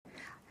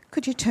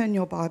Could you turn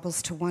your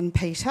Bibles to 1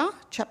 Peter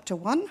chapter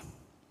 1?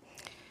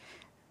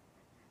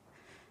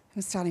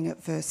 I'm starting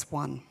at verse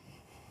 1.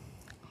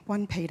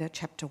 1 Peter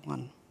chapter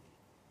 1.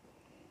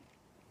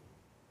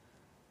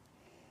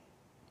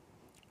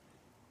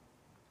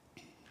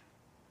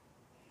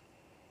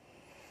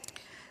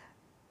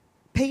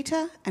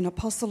 Peter, an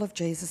apostle of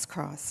Jesus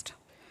Christ,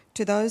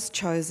 to those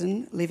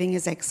chosen living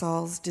as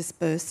exiles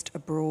dispersed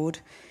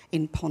abroad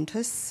in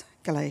Pontus,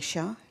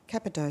 Galatia,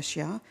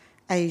 Cappadocia,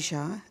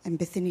 Asia and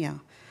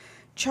Bithynia,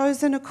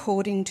 chosen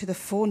according to the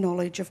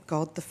foreknowledge of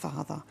God the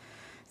Father,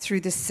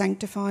 through the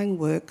sanctifying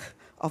work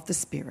of the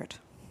Spirit,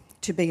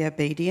 to be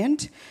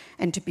obedient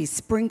and to be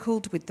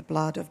sprinkled with the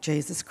blood of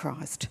Jesus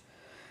Christ.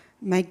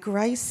 May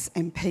grace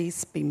and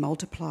peace be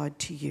multiplied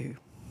to you.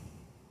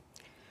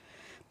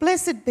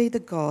 Blessed be the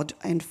God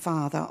and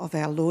Father of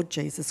our Lord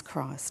Jesus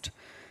Christ.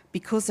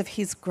 Because of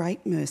his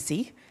great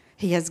mercy,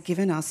 he has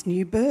given us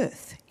new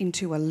birth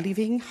into a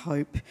living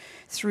hope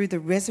through the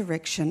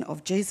resurrection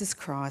of Jesus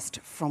Christ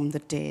from the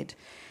dead,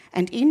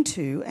 and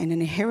into an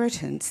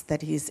inheritance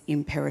that is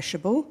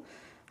imperishable,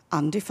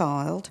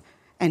 undefiled,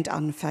 and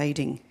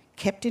unfading,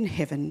 kept in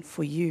heaven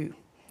for you.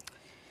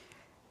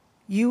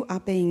 You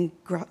are being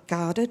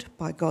guarded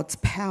by God's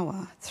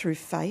power through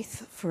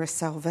faith for a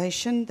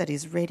salvation that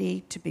is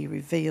ready to be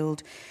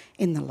revealed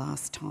in the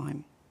last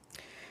time.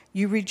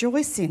 You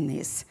rejoice in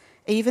this,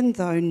 even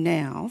though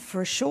now,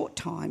 for a short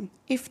time,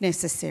 if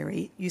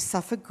necessary, you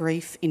suffer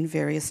grief in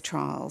various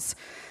trials,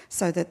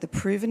 so that the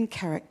proven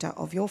character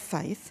of your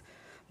faith,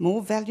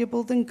 more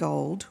valuable than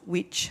gold,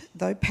 which,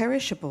 though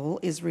perishable,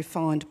 is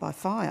refined by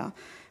fire,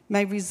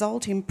 may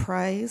result in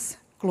praise,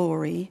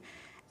 glory,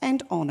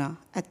 and honour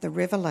at the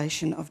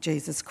revelation of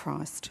Jesus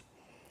Christ.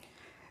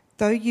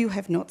 Though you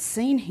have not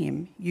seen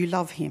him, you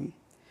love him.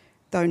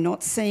 Though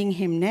not seeing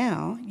him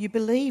now, you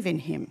believe in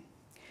him.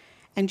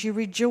 And you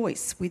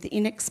rejoice with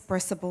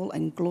inexpressible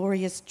and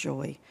glorious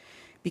joy,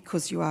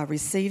 because you are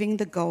receiving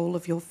the goal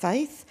of your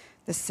faith,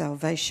 the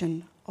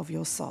salvation of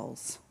your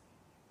souls.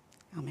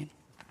 Amen.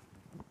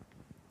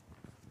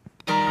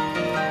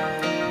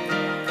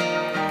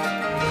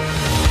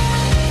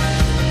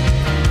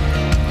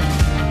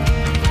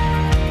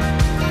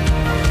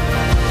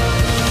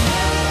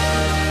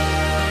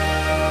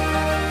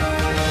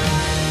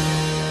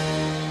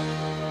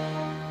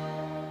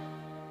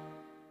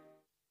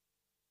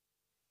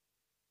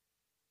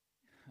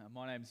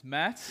 My name's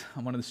Matt.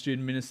 I'm one of the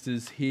student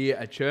ministers here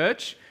at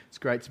church. It's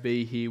great to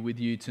be here with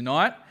you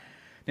tonight.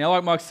 Now,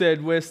 like Mike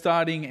said, we're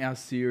starting our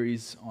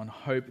series on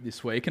hope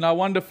this week. And I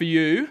wonder for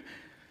you,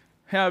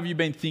 how have you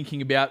been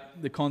thinking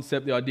about the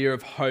concept, the idea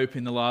of hope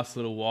in the last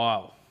little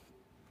while?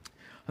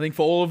 I think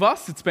for all of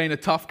us, it's been a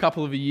tough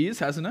couple of years,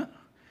 hasn't it?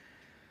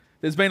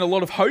 There's been a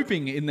lot of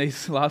hoping in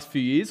these last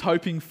few years,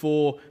 hoping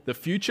for the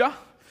future,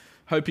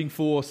 hoping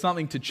for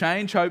something to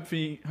change,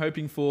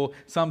 hoping for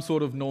some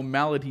sort of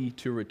normality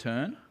to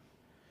return.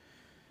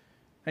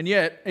 And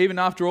yet, even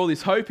after all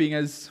this hoping,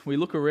 as we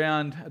look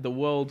around at the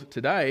world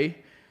today, it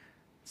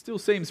still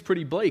seems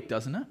pretty bleak,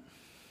 doesn't it?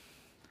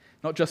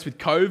 Not just with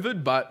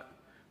COVID, but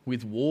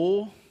with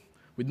war,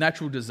 with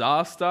natural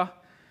disaster,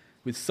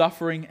 with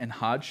suffering and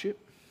hardship.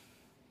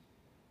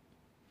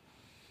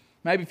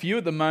 Maybe for you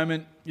at the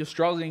moment, you're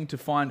struggling to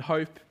find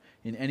hope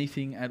in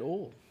anything at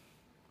all.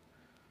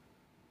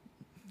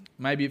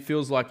 Maybe it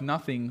feels like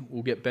nothing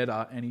will get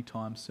better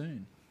anytime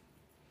soon.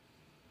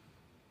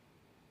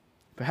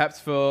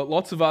 Perhaps for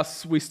lots of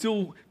us, we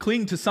still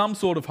cling to some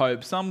sort of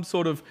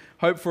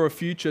hope for a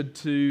future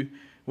to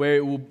where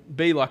it will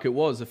be like it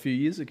was a few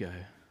years ago.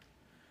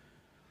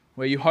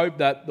 Where you hope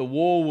that the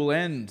war will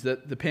end,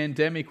 that the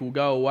pandemic will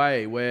go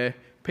away, where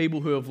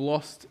people who have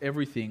lost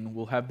everything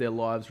will have their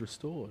lives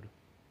restored.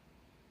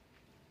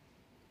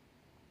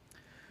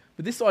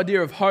 But this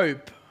idea of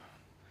hope,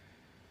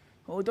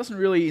 well, it doesn't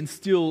really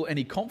instill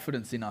any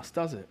confidence in us,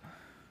 does it?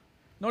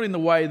 Not in the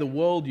way the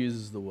world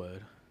uses the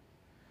word.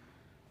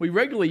 We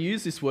regularly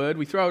use this word,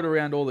 we throw it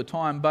around all the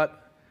time,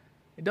 but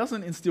it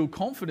doesn't instill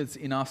confidence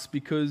in us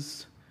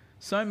because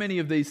so many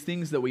of these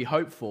things that we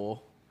hope for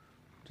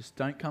just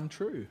don't come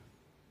true.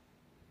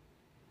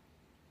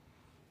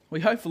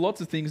 We hope for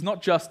lots of things,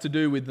 not just to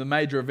do with the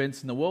major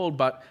events in the world,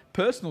 but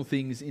personal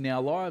things in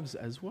our lives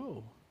as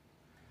well.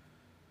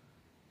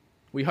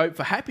 We hope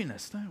for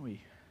happiness, don't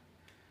we?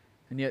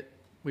 And yet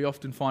we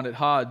often find it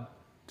hard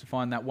to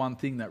find that one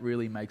thing that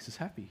really makes us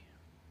happy.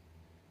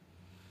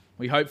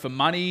 We hope for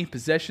money,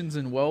 possessions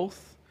and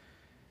wealth,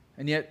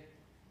 and yet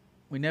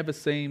we never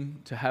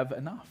seem to have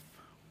enough.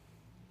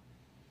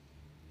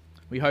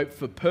 We hope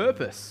for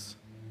purpose,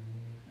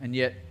 and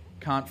yet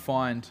can't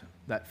find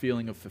that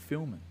feeling of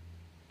fulfillment.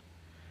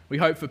 We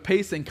hope for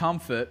peace and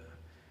comfort,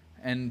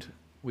 and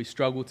we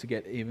struggle to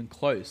get even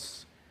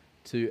close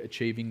to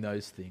achieving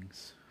those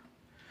things.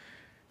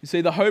 You see,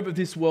 the hope of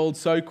this world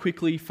so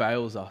quickly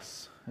fails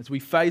us as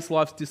we face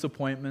life's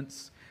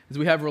disappointments, as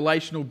we have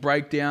relational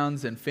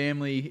breakdowns and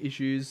family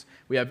issues,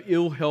 we have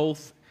ill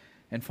health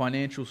and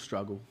financial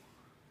struggle.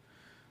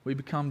 We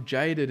become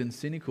jaded and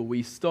cynical.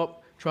 We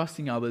stop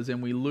trusting others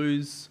and we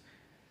lose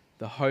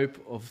the hope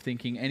of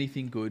thinking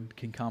anything good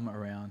can come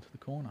around the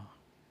corner.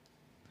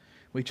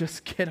 We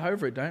just get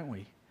over it, don't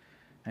we?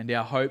 And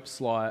our hope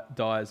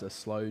dies a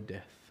slow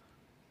death.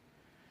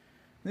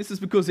 This is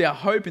because our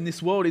hope in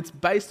this world, it's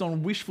based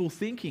on wishful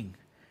thinking.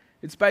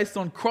 It's based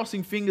on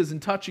crossing fingers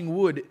and touching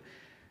wood.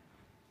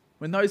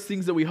 When those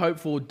things that we hope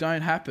for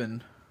don't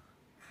happen,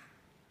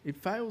 it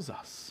fails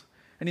us.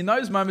 And in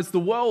those moments,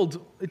 the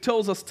world, it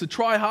tells us to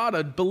try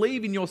harder,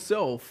 believe in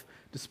yourself,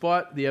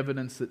 despite the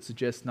evidence that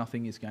suggests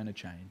nothing is going to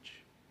change.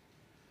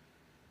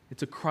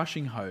 It's a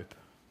crushing hope.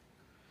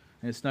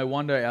 And it's no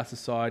wonder our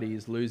society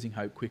is losing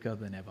hope quicker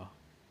than ever.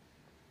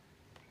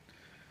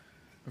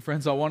 But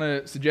friends, I want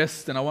to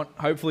suggest, and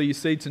hopefully you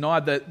see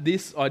tonight, that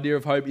this idea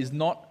of hope is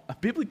not a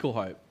biblical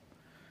hope.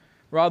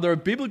 Rather, a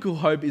biblical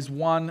hope is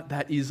one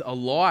that is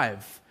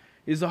alive.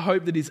 It is a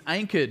hope that is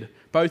anchored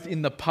both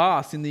in the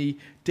past, in the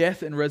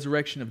death and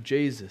resurrection of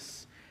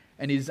Jesus,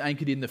 and it is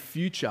anchored in the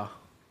future,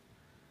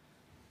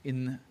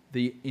 in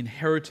the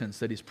inheritance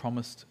that is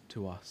promised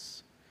to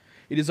us.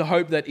 It is a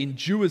hope that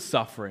endures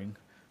suffering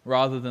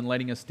rather than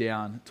letting us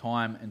down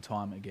time and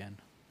time again.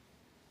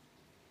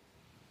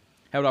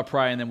 How would I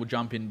pray, and then we'll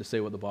jump in to see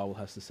what the Bible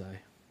has to say.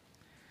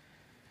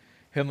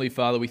 Heavenly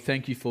Father, we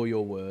thank you for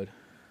your word.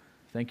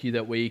 Thank you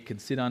that we can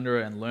sit under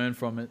it and learn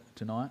from it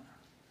tonight.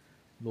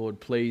 Lord,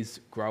 please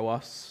grow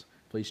us.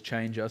 Please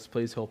change us.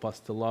 Please help us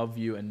to love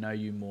you and know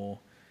you more.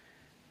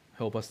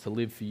 Help us to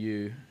live for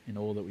you in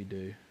all that we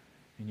do.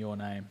 In your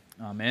name,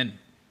 amen.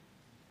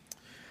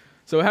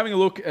 So we're having a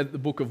look at the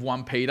book of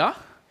 1 Peter.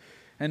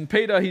 And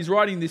Peter, he's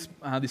writing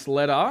this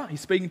letter.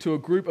 He's speaking to a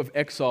group of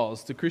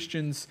exiles, to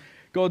Christians,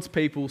 God's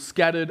people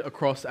scattered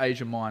across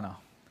Asia Minor.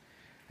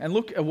 And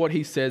look at what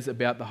he says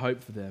about the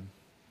hope for them.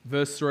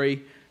 Verse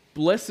 3,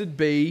 "Blessed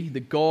be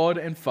the God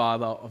and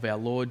Father of our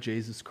Lord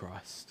Jesus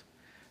Christ.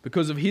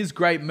 Because of his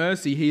great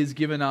mercy, he has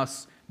given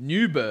us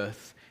new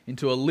birth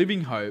into a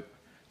living hope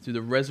through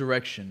the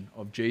resurrection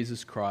of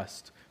Jesus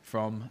Christ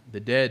from the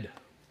dead."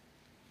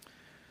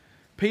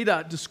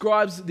 Peter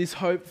describes this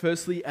hope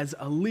firstly as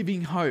a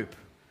living hope.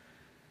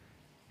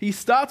 He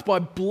starts by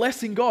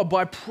blessing God,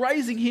 by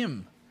praising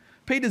him.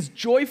 Peter's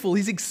joyful,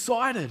 he's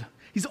excited,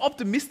 he's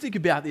optimistic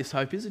about this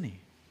hope, isn't he?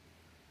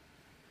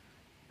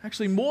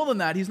 Actually, more than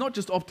that, he's not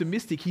just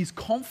optimistic, he's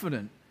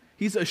confident,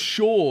 he's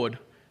assured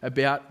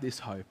about this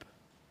hope.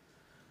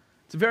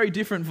 It's a very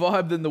different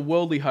vibe than the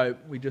worldly hope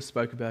we just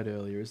spoke about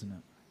earlier, isn't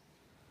it?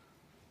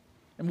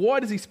 And why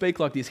does he speak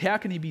like this? How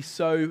can he be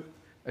so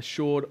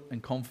assured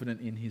and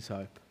confident in his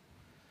hope?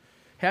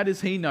 How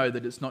does he know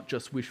that it's not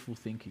just wishful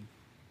thinking?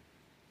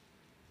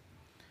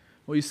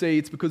 Well, you see,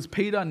 it's because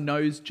Peter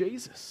knows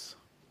Jesus.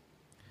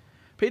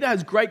 Peter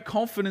has great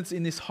confidence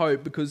in this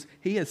hope because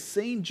he has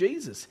seen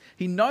Jesus.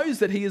 He knows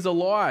that he is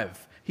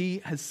alive. He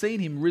has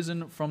seen him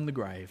risen from the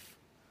grave.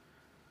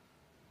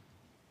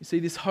 You see,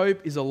 this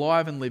hope is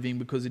alive and living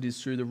because it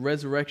is through the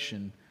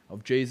resurrection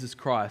of Jesus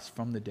Christ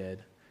from the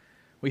dead.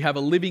 We have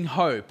a living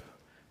hope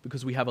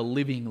because we have a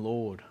living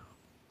Lord.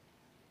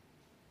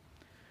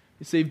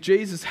 You see, if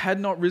Jesus had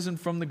not risen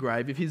from the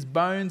grave, if his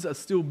bones are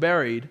still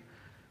buried,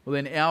 well,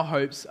 then our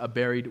hopes are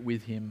buried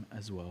with him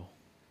as well.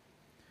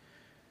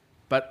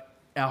 But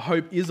our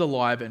hope is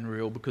alive and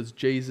real because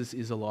Jesus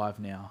is alive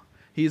now.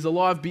 He is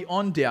alive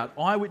beyond doubt.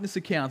 Eyewitness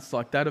accounts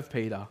like that of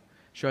Peter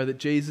show that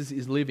Jesus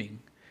is living,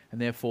 and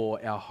therefore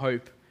our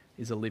hope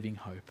is a living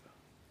hope.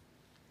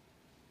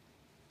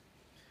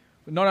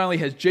 But not only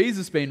has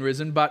Jesus been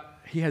risen, but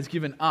he has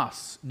given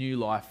us new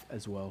life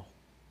as well.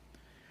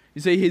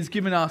 You see, he's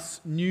given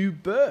us new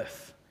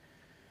birth.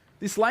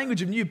 This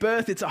language of new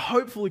birth, it's a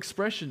hopeful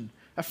expression,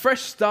 a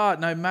fresh start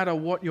no matter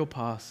what your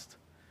past.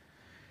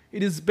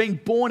 It is being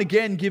born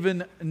again,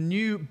 given a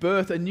new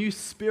birth, a new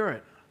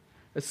spirit,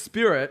 a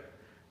spirit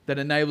that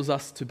enables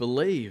us to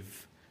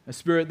believe, a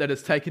spirit that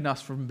has taken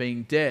us from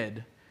being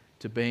dead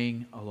to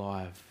being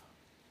alive.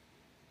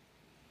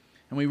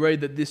 And we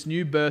read that this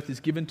new birth is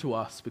given to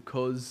us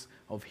because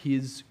of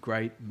his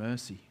great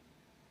mercy.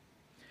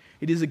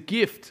 It is a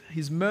gift,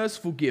 his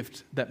merciful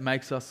gift, that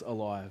makes us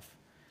alive.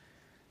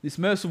 This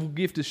merciful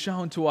gift is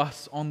shown to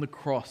us on the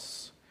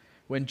cross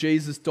when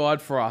Jesus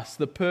died for us,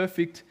 the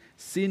perfect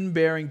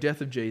sin-bearing death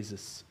of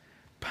Jesus,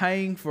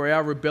 paying for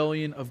our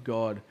rebellion of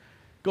God.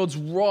 God's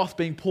wrath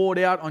being poured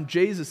out on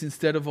Jesus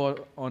instead of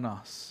on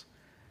us.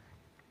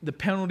 The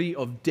penalty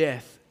of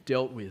death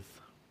dealt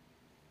with.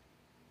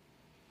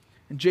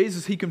 And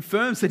Jesus, he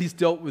confirms that he's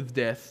dealt with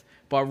death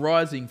by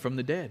rising from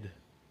the dead.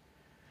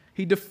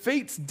 He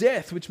defeats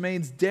death, which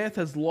means death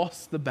has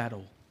lost the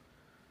battle.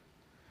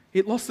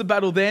 It lost the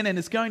battle then, and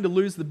it's going to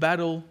lose the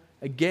battle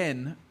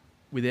again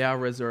with our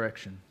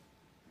resurrection.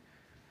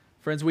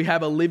 Friends, we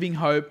have a living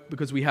hope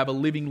because we have a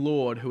living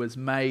Lord who has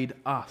made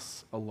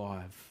us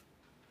alive.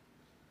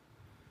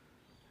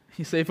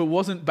 You see, if it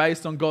wasn't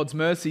based on God's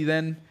mercy,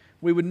 then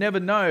we would never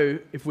know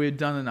if we had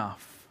done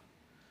enough.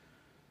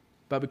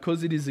 But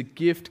because it is a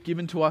gift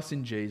given to us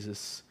in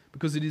Jesus,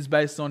 because it is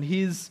based on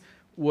his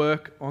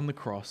work on the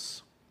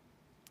cross,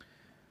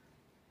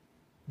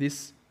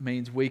 this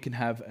means we can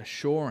have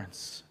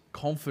assurance,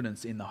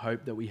 confidence in the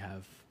hope that we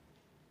have.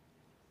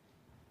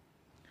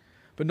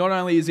 But not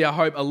only is our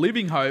hope a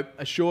living hope,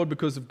 assured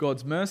because of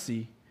God's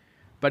mercy,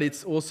 but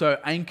it's also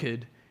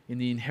anchored in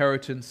the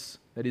inheritance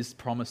that is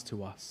promised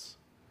to us.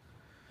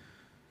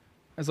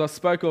 As I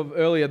spoke of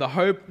earlier, the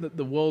hope that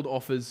the world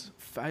offers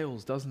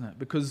fails, doesn't it?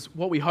 Because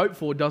what we hope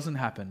for doesn't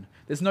happen.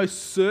 There's no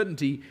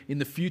certainty in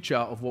the future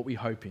of what we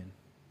hope in.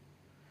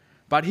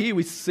 But here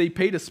we see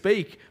Peter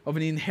speak of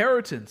an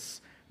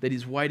inheritance that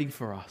is waiting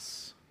for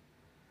us.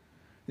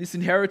 This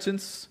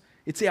inheritance,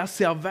 it's our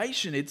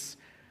salvation.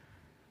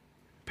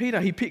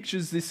 Peter, he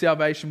pictures this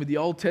salvation with the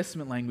Old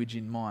Testament language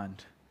in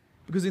mind.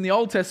 Because in the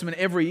Old Testament,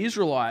 every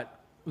Israelite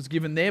was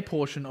given their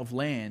portion of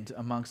land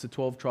amongst the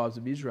 12 tribes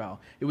of Israel.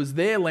 It was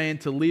their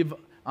land to live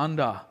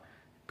under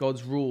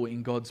God's rule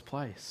in God's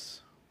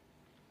place.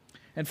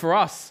 And for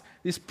us,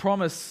 this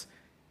inheritance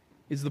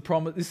is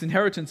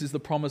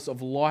the promise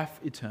of life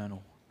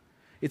eternal.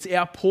 It's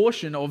our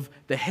portion of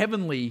the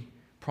heavenly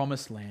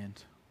promised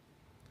land.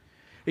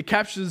 It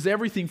captures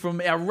everything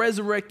from our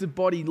resurrected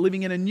body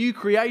living in a new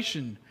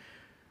creation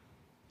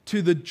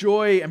to the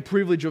joy and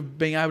privilege of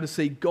being able to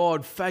see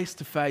God face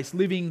to face,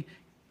 living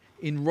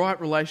in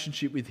right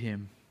relationship with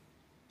Him.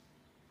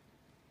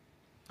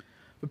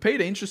 But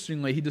Peter,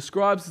 interestingly, he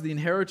describes the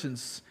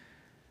inheritance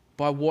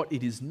by what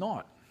it is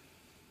not.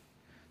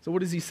 So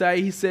what does he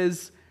say? He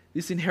says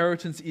this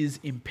inheritance is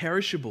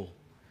imperishable.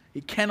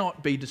 It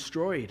cannot be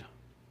destroyed.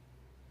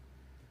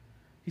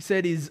 He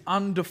said it is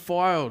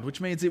undefiled, which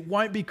means it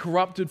won't be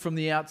corrupted from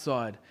the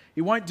outside.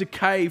 It won't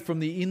decay from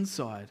the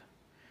inside.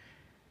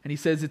 And he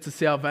says it's a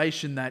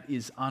salvation that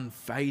is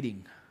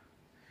unfading.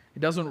 It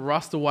doesn't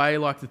rust away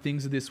like the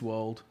things of this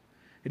world.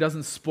 It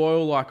doesn't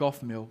spoil like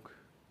off milk.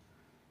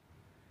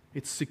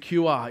 It's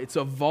secure. It's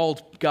a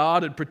vault,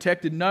 guarded,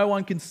 protected. No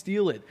one can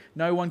steal it.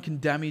 No one can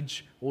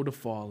damage or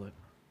defile it.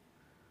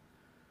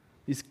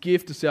 This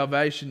gift of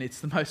salvation,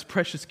 it's the most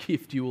precious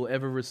gift you will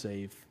ever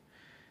receive.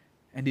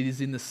 And it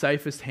is in the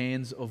safest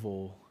hands of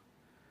all.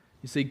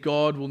 You see,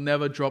 God will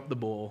never drop the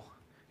ball.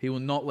 He will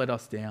not let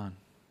us down.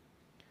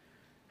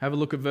 Have a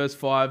look at verse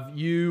 5.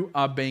 You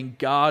are being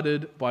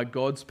guarded by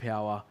God's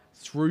power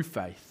through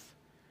faith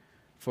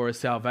for a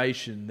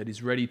salvation that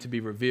is ready to be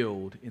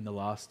revealed in the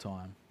last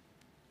time.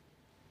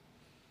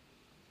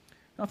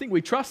 I think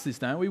we trust this,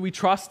 don't we? We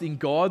trust in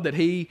God that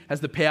He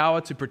has the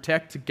power to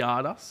protect, to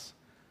guard us.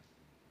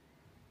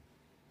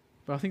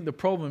 But I think the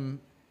problem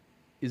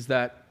is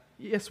that,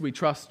 yes, we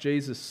trust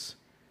Jesus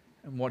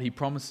and what He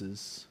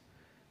promises,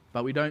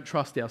 but we don't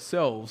trust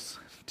ourselves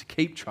to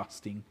keep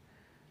trusting,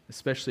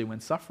 especially when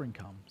suffering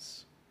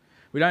comes.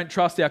 We don't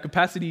trust our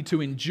capacity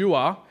to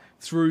endure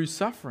through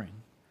suffering.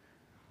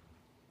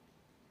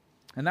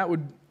 And that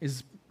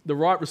is the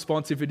right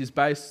response if it is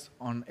based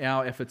on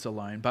our efforts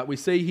alone. But we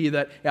see here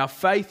that our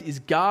faith is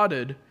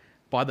guarded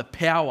by the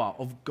power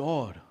of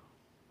God.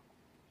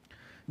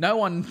 No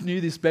one knew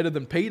this better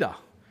than Peter.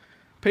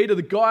 Peter,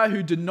 the guy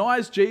who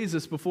denies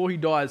Jesus before he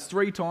dies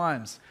 3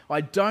 times.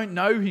 I don't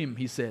know him,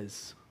 he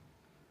says.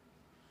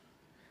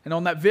 And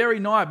on that very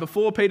night,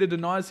 before Peter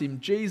denies him,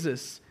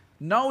 Jesus,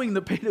 knowing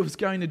that Peter was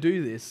going to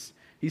do this,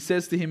 he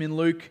says to him in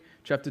Luke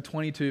chapter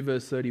 22,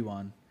 verse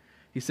 31,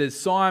 he says,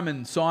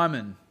 Simon,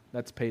 Simon,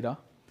 that's Peter,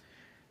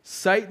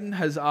 Satan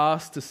has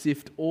asked to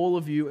sift all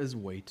of you as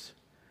wheat,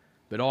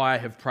 but I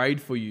have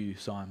prayed for you,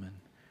 Simon,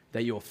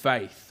 that your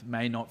faith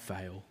may not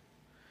fail.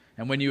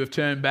 And when you have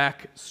turned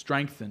back,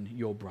 strengthen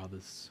your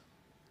brothers.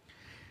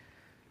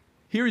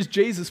 Here is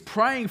Jesus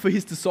praying for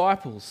his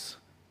disciples,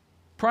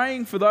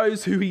 praying for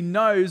those who he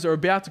knows are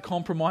about to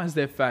compromise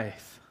their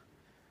faith.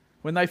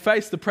 When they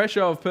face the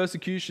pressure of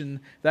persecution,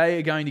 they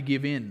are going to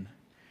give in.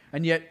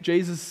 And yet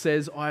Jesus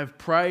says, I have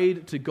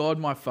prayed to God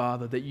my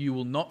Father that you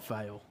will not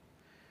fail,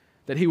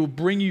 that He will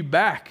bring you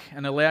back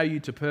and allow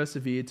you to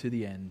persevere to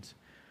the end,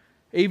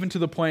 even to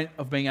the point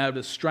of being able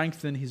to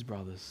strengthen his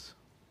brothers.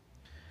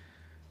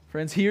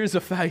 Friends, here is a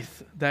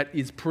faith that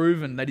is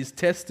proven, that is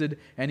tested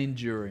and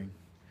enduring,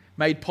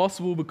 made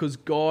possible because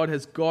God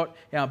has got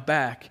our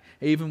back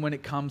even when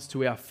it comes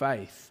to our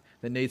faith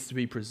that needs to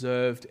be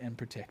preserved and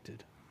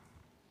protected.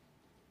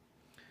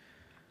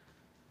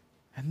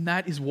 And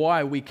that is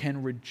why we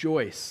can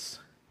rejoice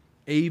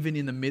even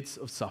in the midst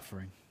of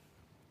suffering.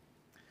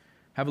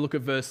 Have a look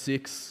at verse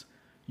 6.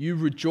 You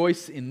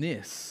rejoice in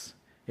this,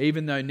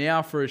 even though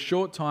now for a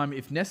short time,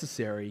 if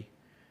necessary,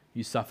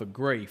 you suffer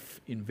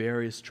grief in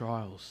various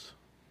trials.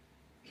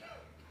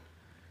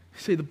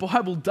 See, the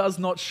Bible does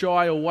not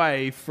shy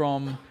away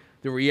from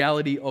the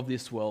reality of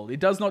this world.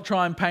 It does not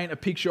try and paint a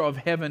picture of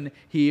heaven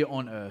here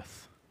on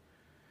earth.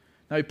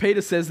 No,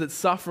 Peter says that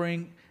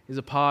suffering is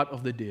a part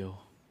of the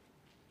deal.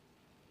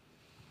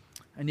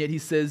 And yet he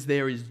says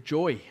there is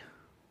joy,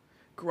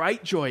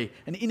 great joy,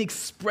 an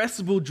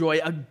inexpressible joy,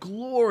 a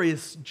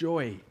glorious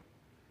joy.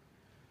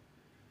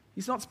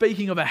 He's not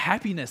speaking of a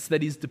happiness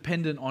that is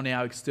dependent on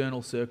our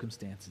external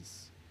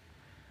circumstances,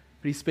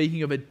 but he's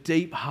speaking of a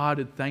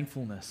deep-hearted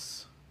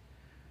thankfulness.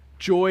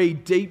 Joy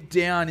deep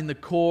down in the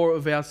core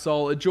of our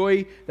soul, a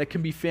joy that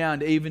can be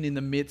found even in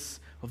the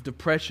midst of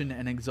depression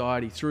and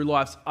anxiety, through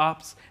life's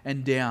ups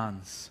and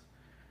downs.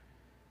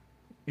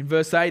 In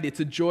verse 8,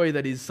 it's a joy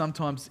that is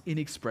sometimes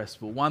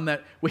inexpressible, one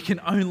that we can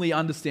only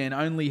understand,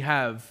 only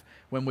have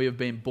when we have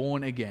been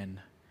born again,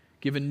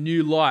 given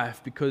new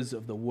life because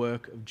of the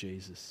work of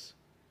Jesus.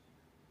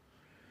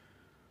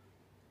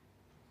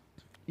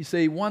 You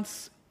see,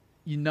 once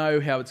you know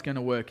how it's going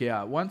to work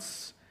out,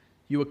 once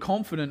you are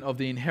confident of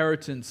the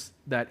inheritance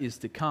that is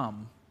to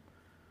come,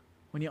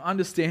 when you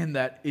understand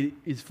that it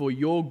is for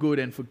your good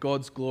and for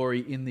God's glory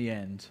in the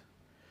end,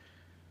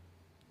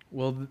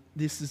 well,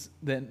 this is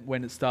then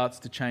when it starts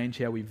to change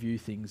how we view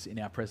things in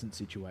our present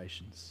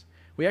situations.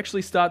 We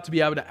actually start to be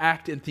able to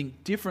act and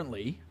think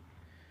differently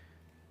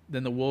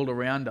than the world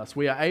around us.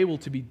 We are able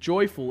to be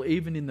joyful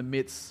even in the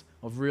midst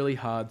of really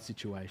hard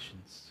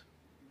situations.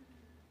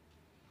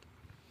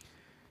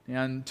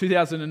 Now, in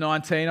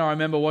 2019, I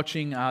remember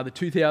watching the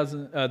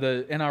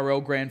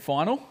NRL Grand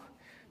Final.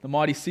 The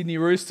mighty Sydney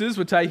Roosters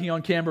were taking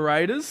on Canberra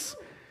Raiders.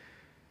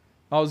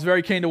 I was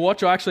very keen to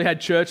watch. I actually had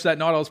church that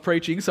night. I was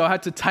preaching, so I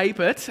had to tape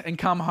it and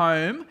come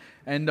home.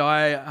 And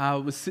I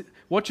was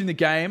watching the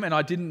game, and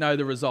I didn't know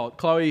the result.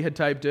 Chloe had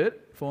taped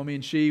it for me,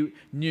 and she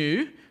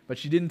knew, but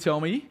she didn't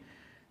tell me.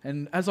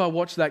 And as I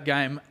watched that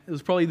game, it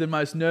was probably the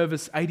most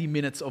nervous 80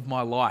 minutes of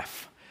my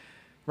life.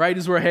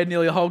 Raiders were ahead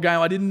nearly the whole game.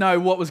 I didn't know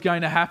what was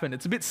going to happen.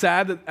 It's a bit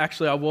sad that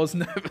actually I was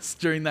nervous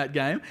during that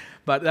game,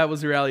 but that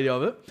was the reality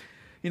of it.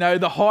 You know,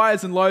 the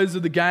highs and lows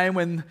of the game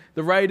when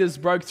the Raiders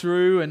broke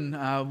through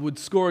and would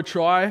score a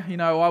try, you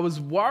know, I was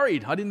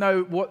worried. I didn't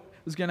know what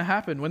was going to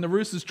happen. When the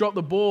Roosters dropped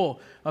the ball,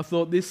 I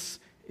thought this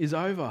is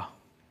over.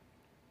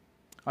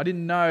 I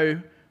didn't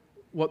know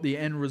what the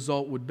end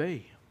result would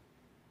be.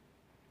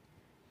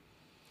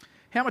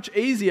 How much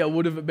easier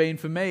would have it been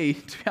for me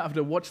to be able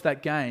to watch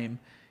that game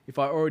if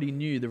I already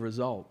knew the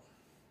result?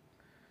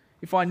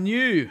 If I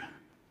knew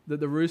that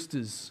the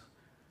Roosters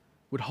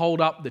would hold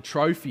up the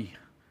trophy,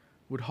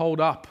 would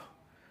hold up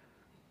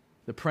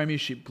the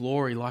premiership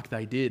glory like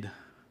they did.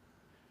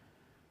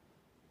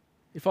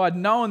 If I'd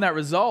known that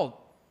result,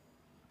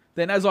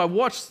 then as I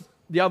watched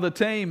the other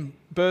team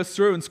burst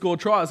through and score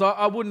tries,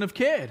 I wouldn't have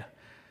cared.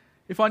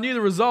 If I knew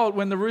the result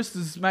when the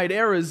Roosters made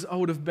errors, I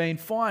would have been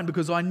fine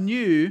because I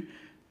knew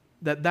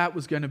that that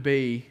was going to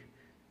be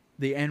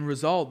the end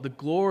result, the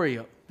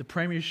glory, the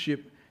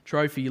premiership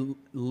trophy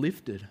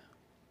lifted.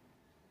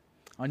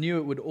 I knew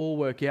it would all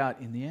work out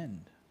in the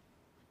end.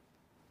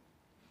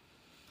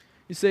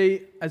 You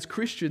see, as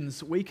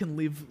Christians, we can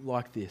live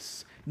like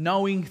this,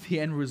 knowing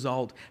the end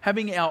result,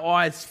 having our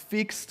eyes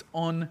fixed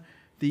on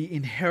the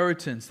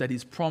inheritance that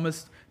is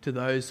promised to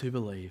those who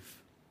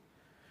believe.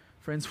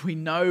 Friends, we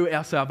know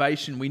our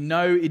salvation. We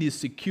know it is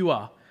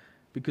secure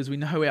because we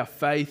know our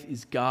faith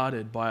is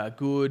guarded by a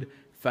good,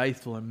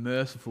 faithful, and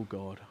merciful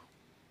God.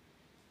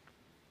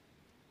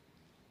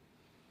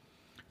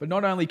 But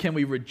not only can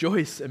we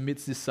rejoice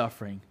amidst this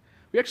suffering,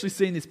 we actually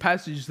see in this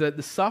passage that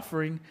the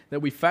suffering that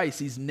we face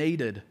is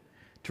needed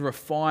to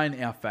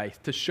refine our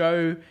faith, to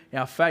show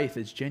our faith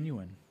as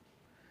genuine.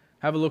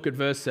 Have a look at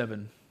verse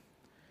 7.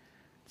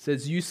 It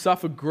says, "You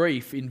suffer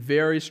grief in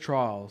various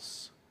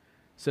trials,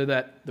 so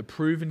that the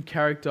proven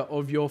character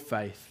of your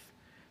faith,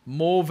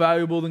 more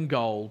valuable than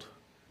gold,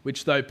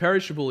 which though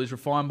perishable is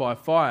refined by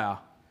fire,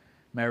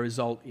 may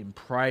result in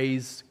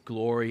praise,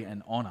 glory,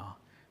 and honor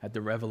at the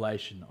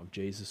revelation of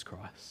Jesus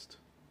Christ."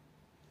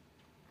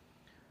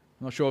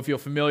 I'm not sure if you're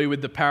familiar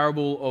with the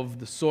parable of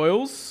the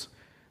soils,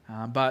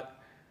 but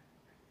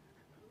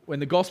when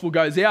the gospel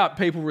goes out,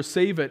 people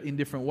receive it in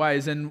different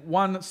ways. And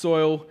one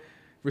soil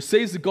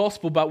receives the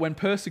gospel, but when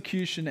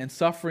persecution and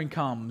suffering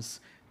comes,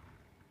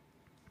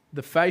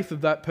 the faith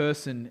of that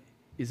person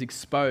is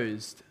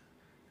exposed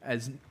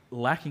as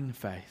lacking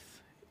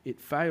faith. It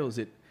fails,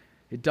 it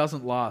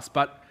doesn't last.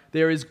 But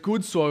there is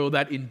good soil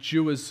that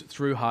endures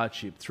through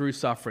hardship, through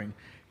suffering.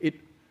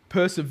 It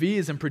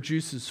perseveres and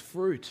produces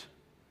fruit.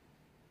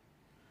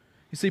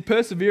 You see,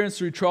 perseverance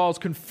through trials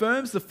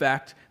confirms the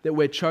fact that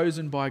we're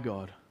chosen by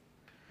God.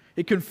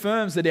 It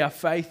confirms that our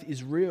faith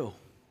is real.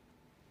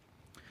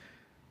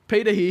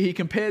 Peter here, he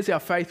compares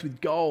our faith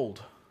with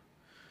gold.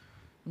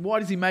 And why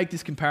does he make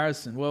this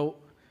comparison? Well,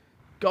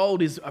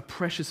 gold is a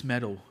precious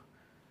metal,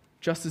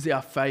 just as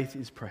our faith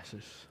is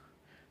precious.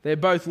 They're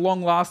both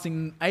long-lasting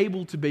and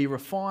able to be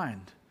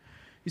refined.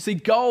 You see,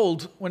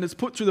 gold, when it's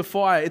put through the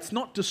fire, it's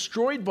not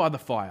destroyed by the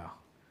fire.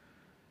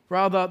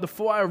 Rather, the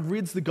fire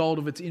rids the gold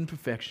of its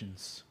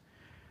imperfections.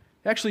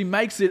 It actually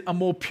makes it a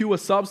more pure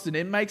substance.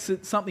 It makes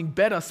it something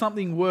better,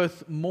 something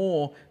worth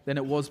more than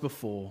it was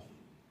before.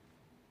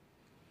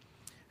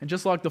 And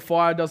just like the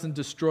fire doesn't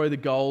destroy the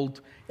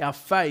gold, our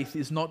faith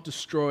is not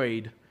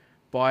destroyed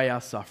by our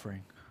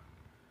suffering.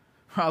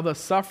 Rather,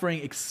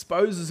 suffering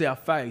exposes our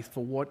faith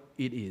for what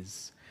it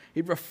is.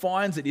 It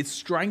refines it, it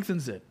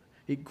strengthens it,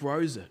 it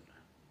grows it.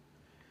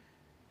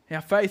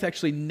 Our faith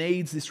actually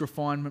needs this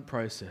refinement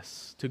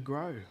process to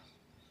grow.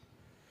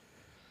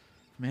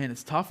 Man,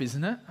 it's tough,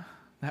 isn't it?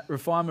 That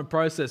refinement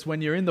process,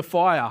 when you're in the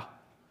fire,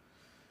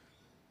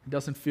 it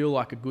doesn't feel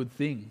like a good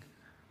thing.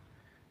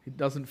 It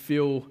doesn't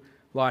feel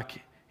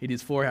like it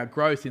is for our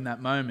growth in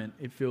that moment.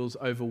 It feels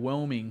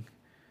overwhelming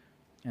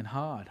and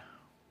hard.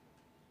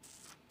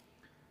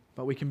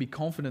 But we can be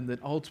confident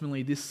that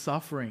ultimately this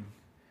suffering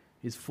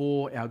is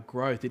for our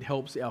growth. It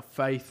helps our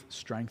faith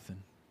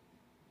strengthen.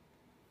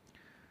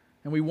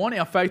 And we want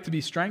our faith to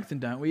be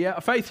strengthened, don't we?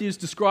 Our faith here is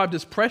described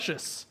as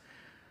precious.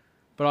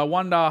 But I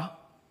wonder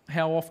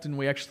how often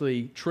we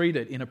actually treat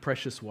it in a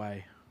precious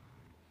way.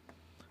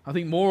 I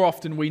think more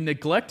often we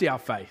neglect our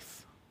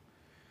faith.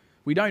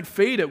 We don't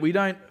feed it. We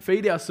don't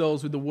feed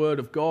ourselves with the Word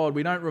of God.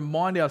 We don't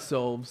remind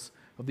ourselves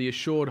of the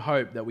assured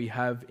hope that we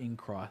have in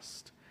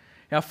Christ.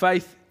 Our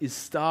faith is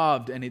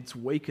starved and it's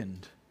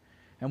weakened.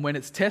 And when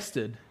it's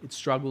tested, it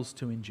struggles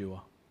to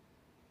endure.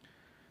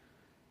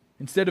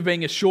 Instead of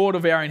being assured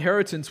of our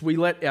inheritance, we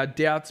let our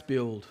doubts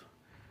build.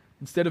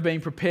 Instead of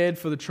being prepared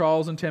for the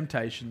trials and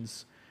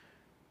temptations,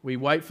 we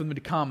wait for them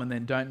to come and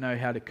then don't know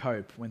how to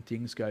cope when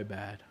things go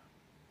bad.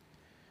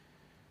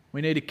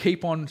 We need to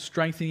keep on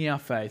strengthening our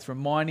faith,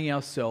 reminding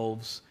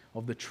ourselves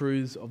of the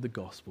truths of the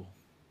gospel.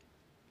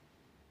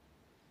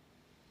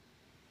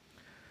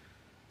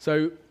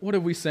 So what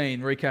have we seen,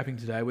 recapping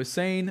today? We've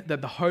seen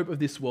that the hope of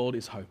this world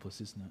is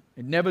hopeless, isn't it?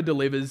 It never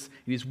delivers.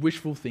 It is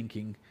wishful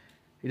thinking.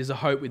 It is a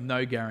hope with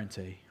no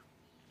guarantee.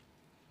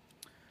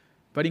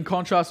 But in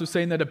contrast, we've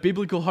seen that a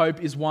biblical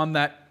hope is one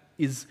that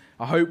is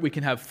a hope we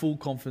can have full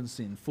confidence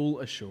in, full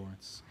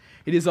assurance.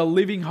 It is a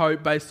living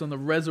hope based on the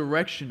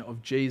resurrection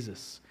of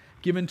Jesus,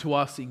 given to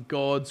us in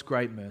God's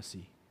great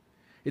mercy.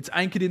 It's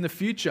anchored in the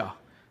future,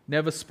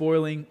 never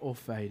spoiling or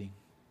fading.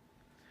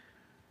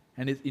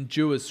 And it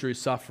endures through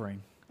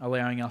suffering,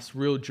 allowing us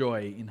real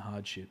joy in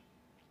hardship.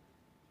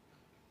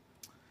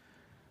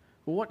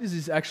 But what does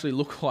this actually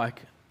look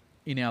like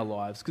in our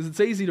lives? Because it's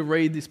easy to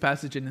read this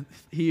passage and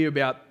hear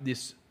about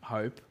this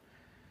hope,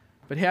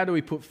 but how do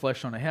we put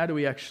flesh on it? How do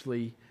we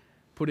actually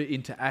put it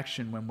into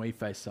action when we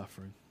face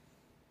suffering?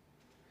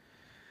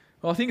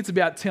 Well, I think it's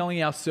about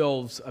telling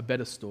ourselves a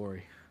better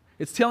story.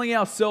 It's telling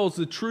ourselves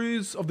the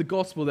truths of the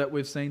gospel that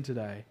we've seen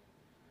today.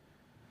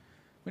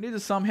 We need to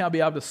somehow be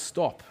able to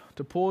stop,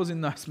 to pause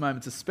in those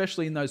moments,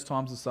 especially in those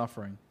times of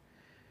suffering,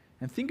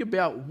 and think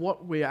about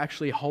what we're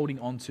actually holding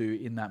on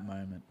to in that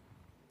moment.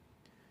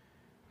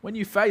 When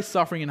you face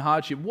suffering and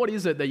hardship, what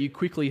is it that you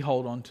quickly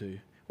hold on to?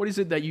 What is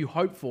it that you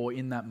hope for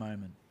in that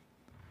moment?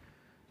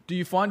 Do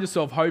you find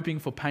yourself hoping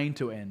for pain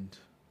to end?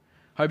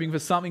 Hoping for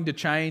something to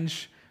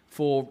change,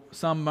 for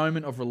some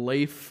moment of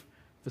relief,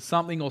 for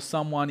something or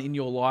someone in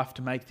your life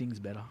to make things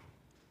better?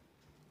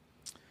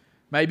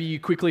 Maybe you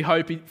quickly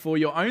hope for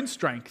your own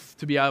strength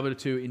to be able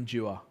to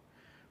endure,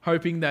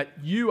 hoping that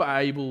you are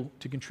able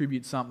to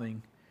contribute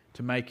something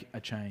to make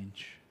a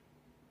change.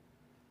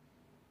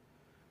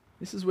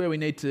 This is where we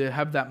need to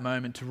have that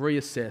moment to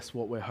reassess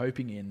what we're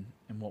hoping in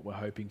and what we're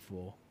hoping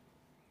for.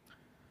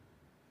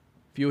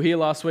 If you were here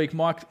last week,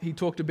 Mike, he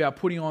talked about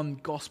putting on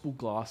gospel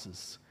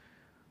glasses,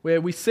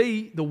 where we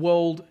see the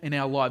world in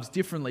our lives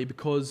differently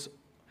because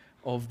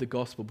of the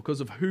gospel, because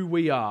of who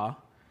we are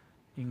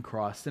in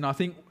Christ. And I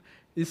think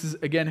this is,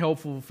 again,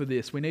 helpful for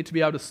this. We need to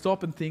be able to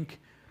stop and think,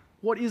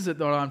 what is it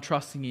that I'm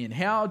trusting in?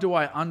 How do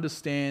I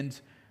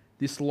understand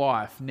this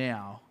life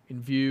now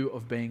in view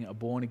of being a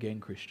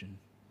born-again Christian?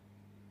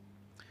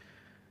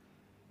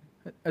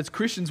 As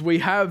Christians, we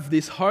have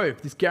this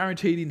hope, this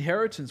guaranteed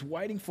inheritance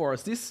waiting for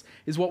us. This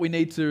is what we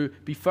need to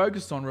be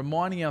focused on,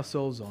 reminding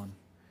ourselves on.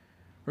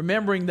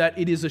 Remembering that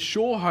it is a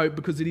sure hope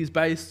because it is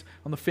based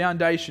on the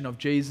foundation of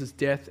Jesus'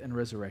 death and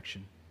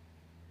resurrection.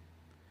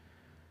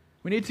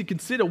 We need to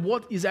consider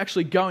what is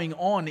actually going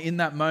on in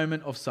that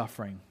moment of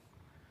suffering.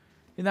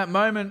 In that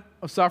moment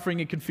of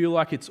suffering, it can feel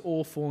like it's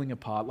all falling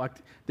apart, like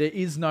there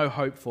is no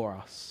hope for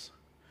us.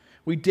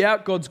 We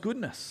doubt God's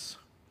goodness.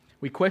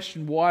 We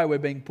question why we're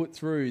being put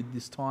through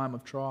this time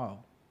of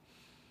trial.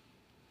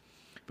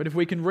 But if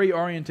we can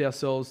reorient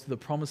ourselves to the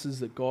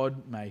promises that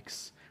God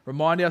makes,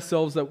 remind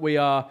ourselves that we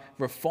are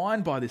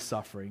refined by this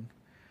suffering,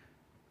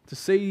 to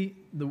see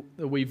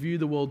that we view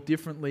the world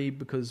differently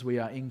because we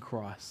are in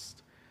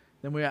Christ,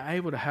 then we are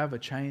able to have a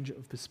change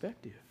of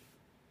perspective.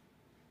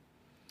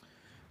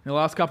 In the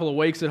last couple of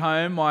weeks at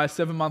home, my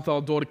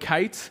 7-month-old daughter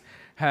Kate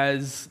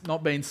has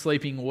not been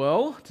sleeping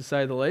well, to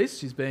say the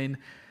least. She's been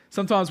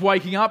sometimes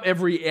waking up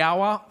every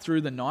hour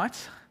through the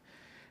night.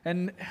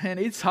 And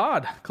it's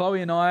hard.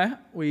 Chloe and I,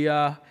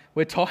 we're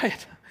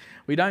tired.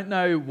 We don't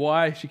know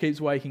why she keeps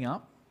waking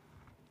up.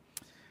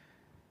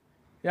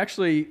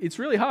 Actually, it's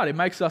really hard. It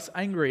makes us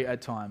angry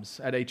at times,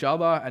 at each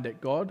other and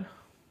at God.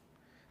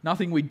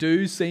 Nothing we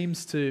do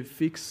seems to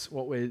fix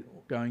what we're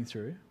going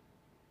through.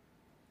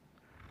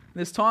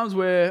 There's times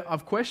where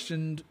I've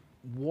questioned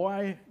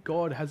why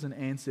God hasn't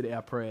answered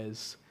our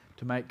prayers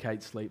to make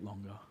Kate sleep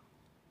longer.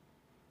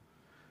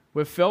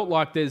 We've felt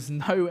like there's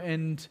no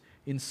end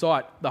in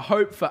sight. The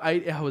hope for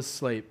 8 hours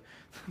sleep,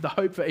 the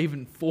hope for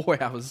even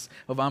 4 hours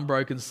of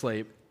unbroken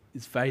sleep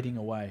is fading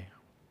away.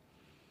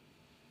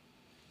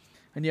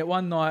 And yet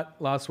one night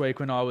last week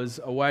when I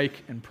was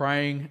awake and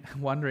praying,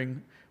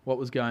 wondering what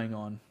was going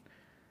on,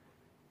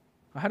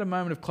 I had a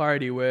moment of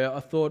clarity where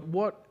I thought,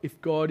 what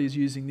if God is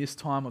using this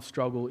time of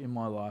struggle in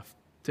my life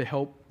to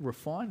help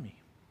refine me,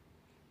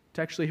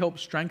 to actually help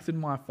strengthen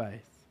my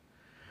faith,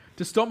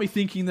 to stop me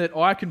thinking that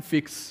I can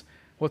fix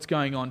what's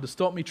going on, to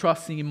stop me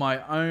trusting in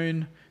my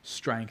own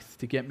strength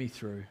to get me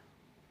through,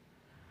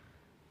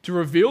 to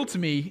reveal to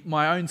me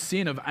my own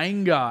sin of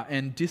anger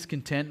and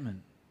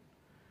discontentment,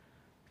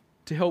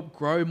 to help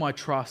grow my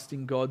trust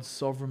in God's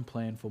sovereign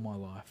plan for my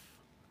life.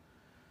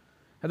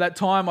 At that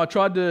time, I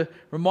tried to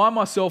remind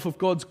myself of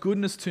God's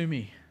goodness to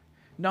me,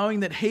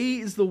 knowing that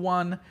He is the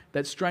one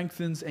that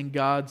strengthens and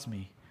guards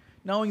me,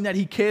 knowing that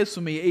He cares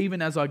for me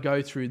even as I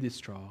go through this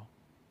trial.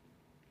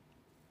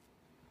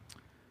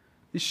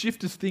 This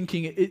shift of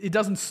thinking, it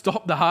doesn't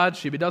stop the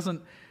hardship, it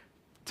doesn't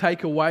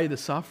take away the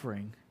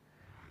suffering,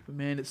 but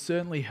man, it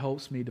certainly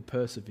helps me to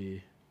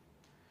persevere.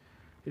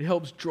 It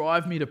helps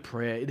drive me to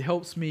prayer. It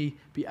helps me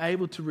be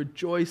able to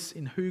rejoice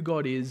in who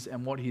God is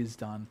and what He has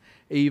done,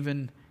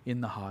 even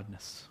in the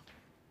hardness.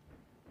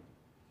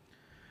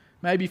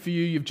 Maybe for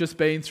you, you've just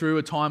been through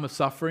a time of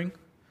suffering.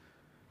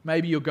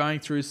 Maybe you're going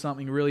through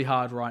something really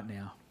hard right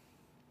now.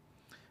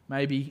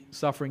 Maybe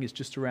suffering is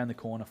just around the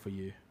corner for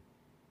you.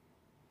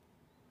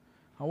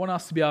 I want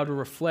us to be able to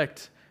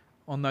reflect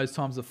on those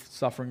times of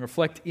suffering,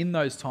 reflect in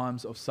those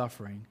times of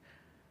suffering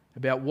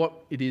about what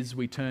it is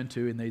we turn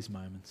to in these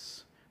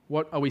moments.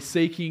 What are we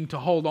seeking to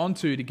hold on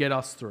to get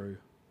us through?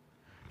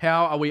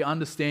 How are we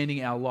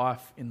understanding our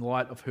life in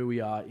light of who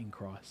we are in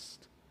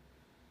Christ?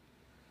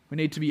 We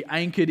need to be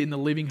anchored in the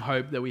living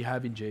hope that we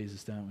have in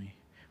Jesus, don't we?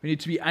 We need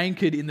to be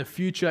anchored in the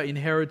future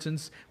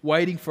inheritance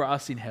waiting for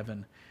us in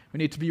heaven. We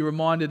need to be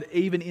reminded,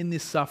 even in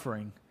this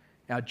suffering,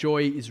 our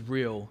joy is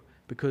real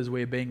because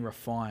we're being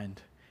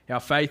refined.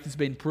 Our faith has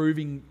been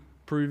proven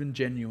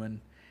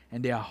genuine,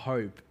 and our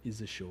hope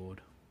is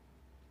assured.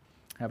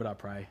 How about I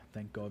pray?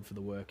 Thank God for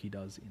the work He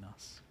does in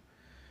us.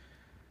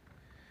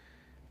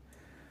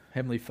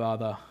 Heavenly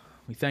Father,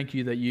 we thank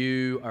You that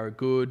You are a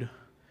good,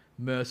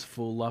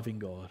 merciful, loving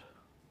God.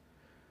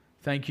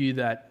 Thank You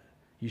that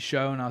You've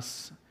shown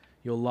us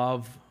Your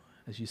love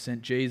as You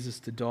sent Jesus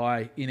to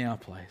die in our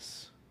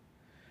place.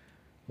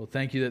 Lord,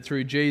 thank You that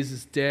through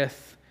Jesus'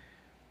 death,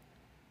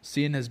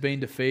 sin has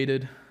been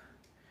defeated.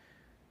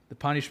 The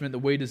punishment that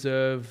we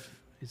deserve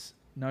is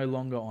no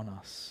longer on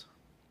us.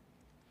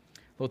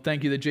 Lord,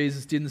 thank You that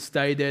Jesus didn't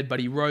stay dead, but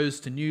He rose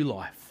to new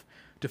life,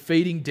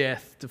 defeating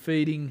death,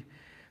 defeating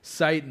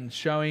Satan,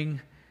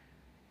 showing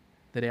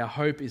that our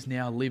hope is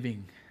now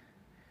living.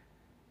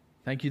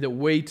 Thank You that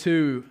we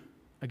too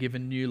are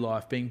given new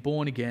life, being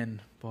born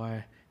again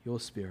by Your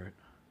Spirit.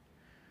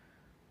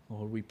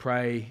 Lord, we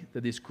pray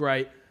that this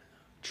great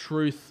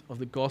truth of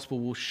the gospel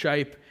will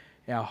shape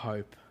our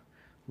hope.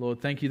 Lord,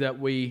 thank You that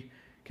we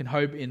can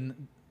hope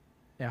in,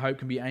 our hope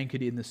can be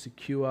anchored in the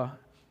secure,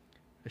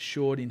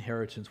 assured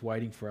inheritance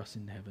waiting for us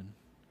in heaven.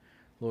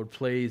 Lord,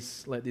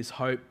 please let this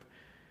hope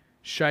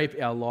shape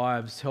our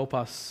lives. Help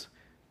us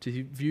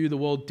to view the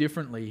world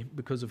differently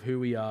because of who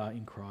we are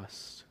in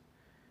Christ.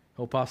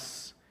 Help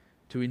us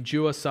to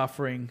endure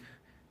suffering,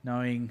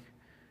 knowing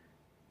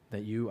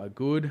that You are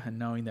good and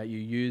knowing that You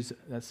use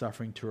that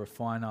suffering to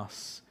refine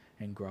us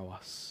and grow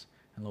us.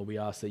 And Lord, we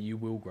ask that You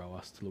will grow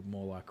us to look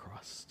more like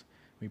Christ.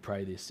 We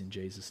pray this in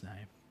Jesus'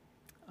 name.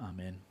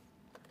 Amen.